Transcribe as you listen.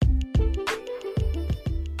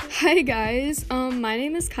Hi guys, my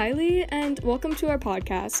name is Kylie and welcome to our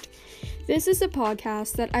podcast. This is a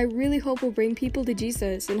podcast that I really hope will bring people to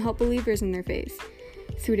Jesus and help believers in their faith.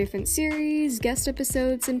 Through different series, guest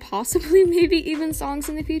episodes, and possibly maybe even songs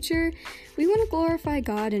in the future, we want to glorify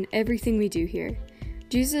God in everything we do here.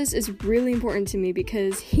 Jesus is really important to me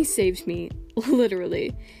because he saved me,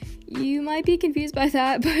 literally. You might be confused by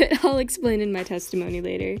that, but I'll explain in my testimony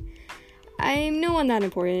later. I'm no one that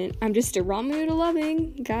important. I'm just a ramen noodle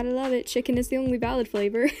loving. Gotta love it. Chicken is the only valid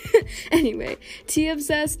flavor. Anyway, tea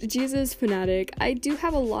obsessed, Jesus fanatic. I do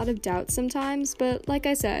have a lot of doubts sometimes, but like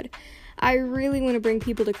I said, I really want to bring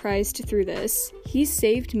people to Christ through this. He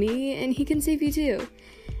saved me, and he can save you too.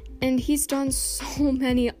 And he's done so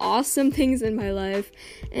many awesome things in my life,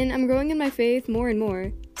 and I'm growing in my faith more and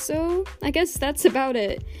more. So, I guess that's about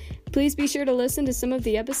it. Please be sure to listen to some of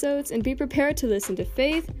the episodes and be prepared to listen to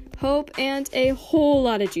faith, hope, and a whole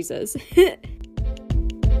lot of Jesus.